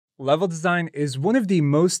Level design is one of the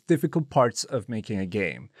most difficult parts of making a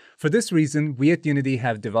game. For this reason, we at Unity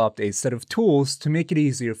have developed a set of tools to make it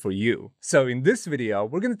easier for you. So in this video,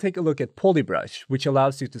 we're going to take a look at Polybrush, which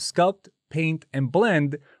allows you to sculpt, paint, and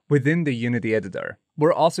blend within the Unity editor.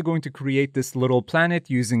 We're also going to create this little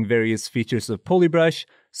planet using various features of Polybrush.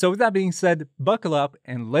 So with that being said, buckle up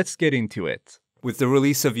and let's get into it. With the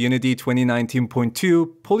release of Unity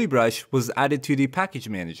 2019.2, Polybrush was added to the package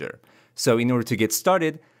manager. So in order to get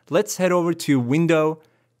started, let's head over to Window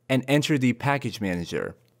and enter the package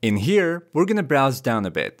manager. In here, we're going to browse down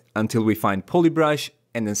a bit until we find Polybrush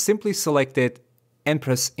and then simply select it and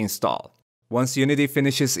press install. Once Unity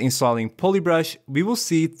finishes installing Polybrush, we will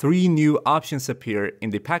see three new options appear in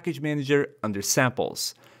the package manager under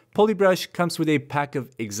samples. Polybrush comes with a pack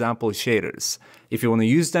of example shaders. If you want to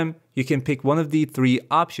use them, you can pick one of the three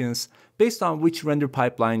options based on which render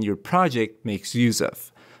pipeline your project makes use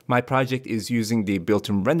of. My project is using the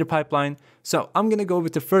built-in render pipeline, so I'm going to go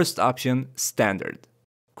with the first option, standard.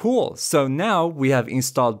 Cool, so now we have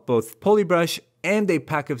installed both Polybrush and a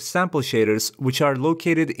pack of sample shaders, which are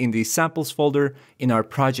located in the samples folder in our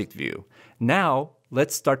project view. Now,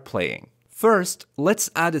 let's start playing. First, let's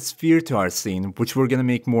add a sphere to our scene, which we're going to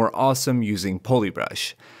make more awesome using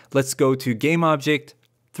Polybrush. Let's go to Game Object,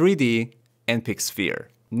 3D, and pick Sphere.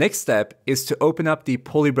 Next step is to open up the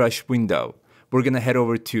Polybrush window. We're going to head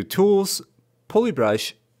over to Tools,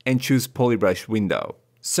 Polybrush, and choose Polybrush Window.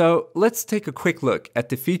 So let's take a quick look at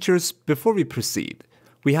the features before we proceed.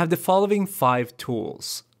 We have the following 5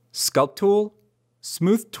 tools: Sculpt Tool,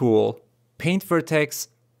 Smooth Tool, Paint Vertex,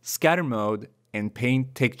 Scatter Mode, and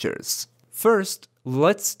Paint Textures. First,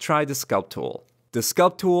 let's try the Sculpt Tool. The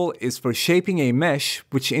Sculpt tool is for shaping a mesh,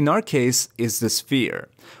 which in our case is the sphere.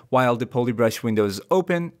 While the Polybrush window is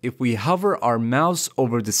open, if we hover our mouse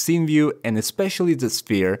over the scene view and especially the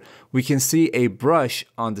sphere, we can see a brush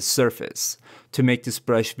on the surface. To make this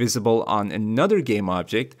brush visible on another game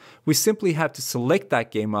object, we simply have to select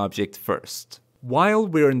that game object first. While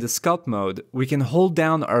we're in the sculpt mode, we can hold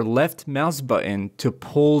down our left mouse button to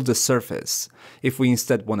pull the surface. If we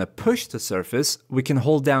instead want to push the surface, we can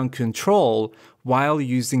hold down Control while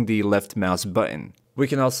using the left mouse button. We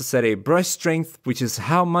can also set a brush strength, which is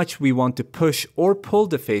how much we want to push or pull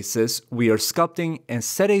the faces we are sculpting, and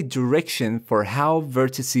set a direction for how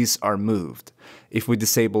vertices are moved. If we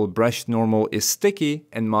disable brush normal is sticky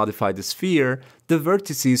and modify the sphere, the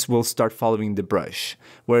vertices will start following the brush,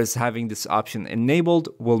 whereas having this option enabled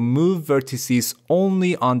will move vertices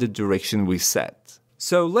only on the direction we set.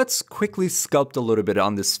 So let's quickly sculpt a little bit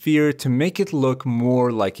on the sphere to make it look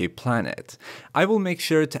more like a planet. I will make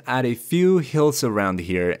sure to add a few hills around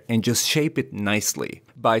here and just shape it nicely.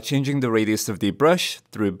 By changing the radius of the brush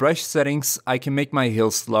through brush settings, I can make my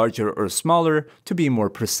hills larger or smaller to be more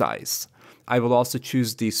precise. I will also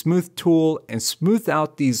choose the Smooth tool and smooth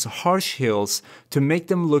out these harsh hills to make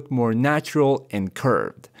them look more natural and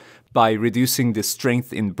curved. By reducing the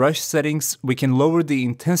strength in brush settings, we can lower the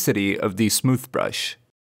intensity of the smooth brush.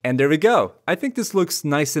 And there we go! I think this looks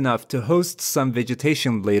nice enough to host some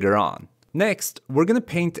vegetation later on. Next, we're going to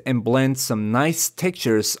paint and blend some nice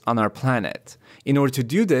textures on our planet. In order to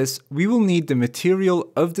do this, we will need the material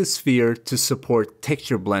of the sphere to support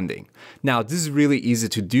texture blending. Now, this is really easy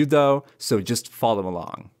to do though, so just follow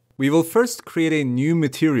along. We will first create a new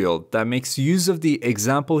material that makes use of the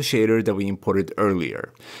example shader that we imported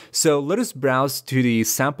earlier. So let us browse to the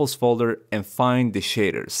samples folder and find the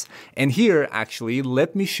shaders. And here, actually,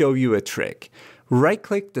 let me show you a trick.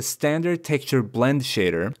 Right-click the standard texture blend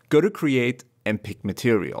shader, go to create, and pick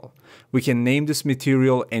material. We can name this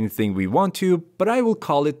material anything we want to, but I will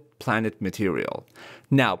call it planet material.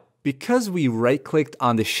 Now, because we right-clicked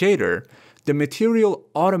on the shader, the material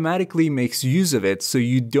automatically makes use of it so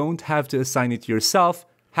you don't have to assign it yourself.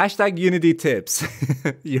 Hashtag Unity tips.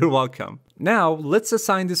 You're welcome. Now, let's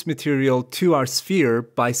assign this material to our sphere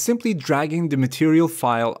by simply dragging the material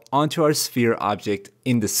file onto our sphere object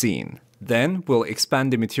in the scene. Then we'll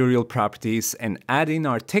expand the material properties and add in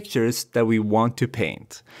our textures that we want to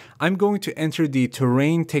paint. I'm going to enter the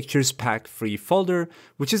Terrain Textures Pack free folder,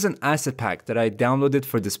 which is an asset pack that I downloaded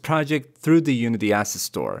for this project through the Unity Asset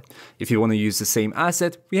Store. If you want to use the same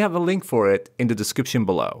asset, we have a link for it in the description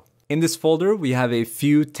below. In this folder, we have a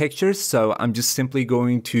few textures, so I'm just simply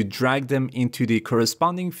going to drag them into the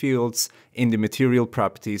corresponding fields in the material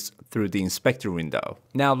properties through the inspector window.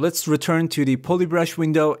 Now let's return to the Polybrush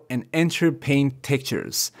window and enter Paint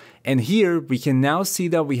Textures. And here we can now see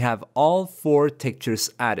that we have all 4 textures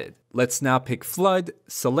added. Let's now pick Flood,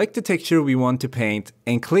 select the texture we want to paint,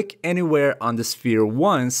 and click anywhere on the sphere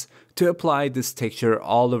once to apply this texture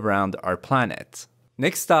all around our planet.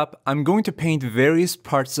 Next up, I'm going to paint various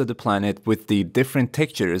parts of the planet with the different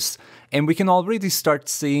textures, and we can already start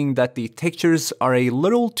seeing that the textures are a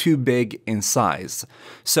little too big in size.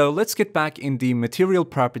 So let's get back in the material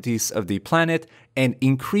properties of the planet and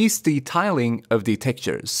increase the tiling of the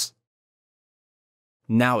textures.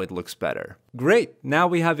 Now it looks better. Great, now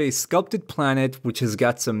we have a sculpted planet which has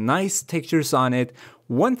got some nice textures on it.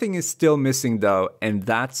 One thing is still missing though, and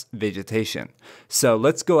that's vegetation. So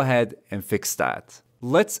let's go ahead and fix that.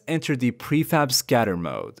 Let's enter the Prefab Scatter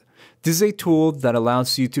mode. This is a tool that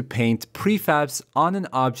allows you to paint prefabs on an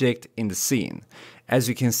object in the scene. As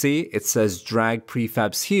you can see, it says drag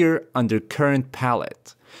prefabs here under current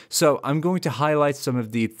palette. So I'm going to highlight some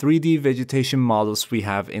of the 3D vegetation models we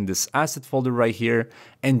have in this asset folder right here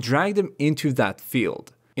and drag them into that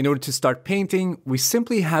field. In order to start painting, we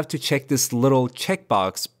simply have to check this little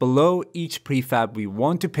checkbox below each prefab we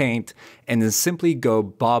want to paint and then simply go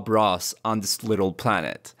Bob Ross on this little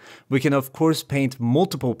planet. We can of course paint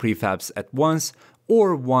multiple prefabs at once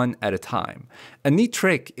or one at a time. A neat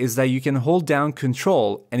trick is that you can hold down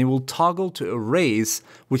Control and it will toggle to erase,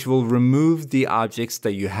 which will remove the objects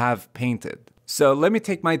that you have painted. So let me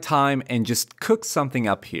take my time and just cook something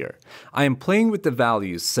up here. I am playing with the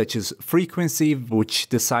values such as frequency, which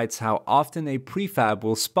decides how often a prefab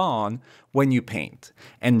will spawn when you paint,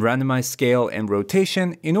 and randomize scale and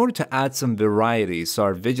rotation in order to add some variety so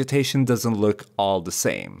our vegetation doesn't look all the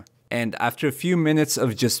same. And after a few minutes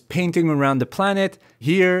of just painting around the planet,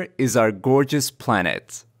 here is our gorgeous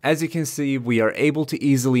planet. As you can see, we are able to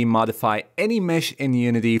easily modify any mesh in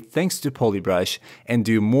Unity thanks to Polybrush and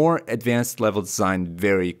do more advanced level design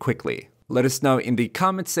very quickly. Let us know in the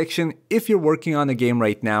comment section if you're working on a game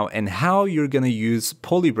right now and how you're gonna use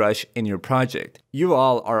Polybrush in your project. You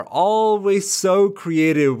all are always so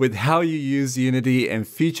creative with how you use Unity and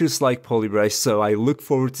features like Polybrush, so I look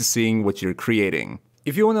forward to seeing what you're creating.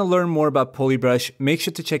 If you want to learn more about Polybrush, make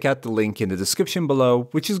sure to check out the link in the description below,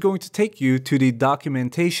 which is going to take you to the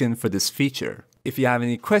documentation for this feature. If you have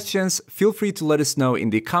any questions, feel free to let us know in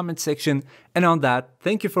the comment section. And on that,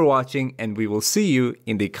 thank you for watching, and we will see you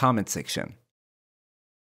in the comment section.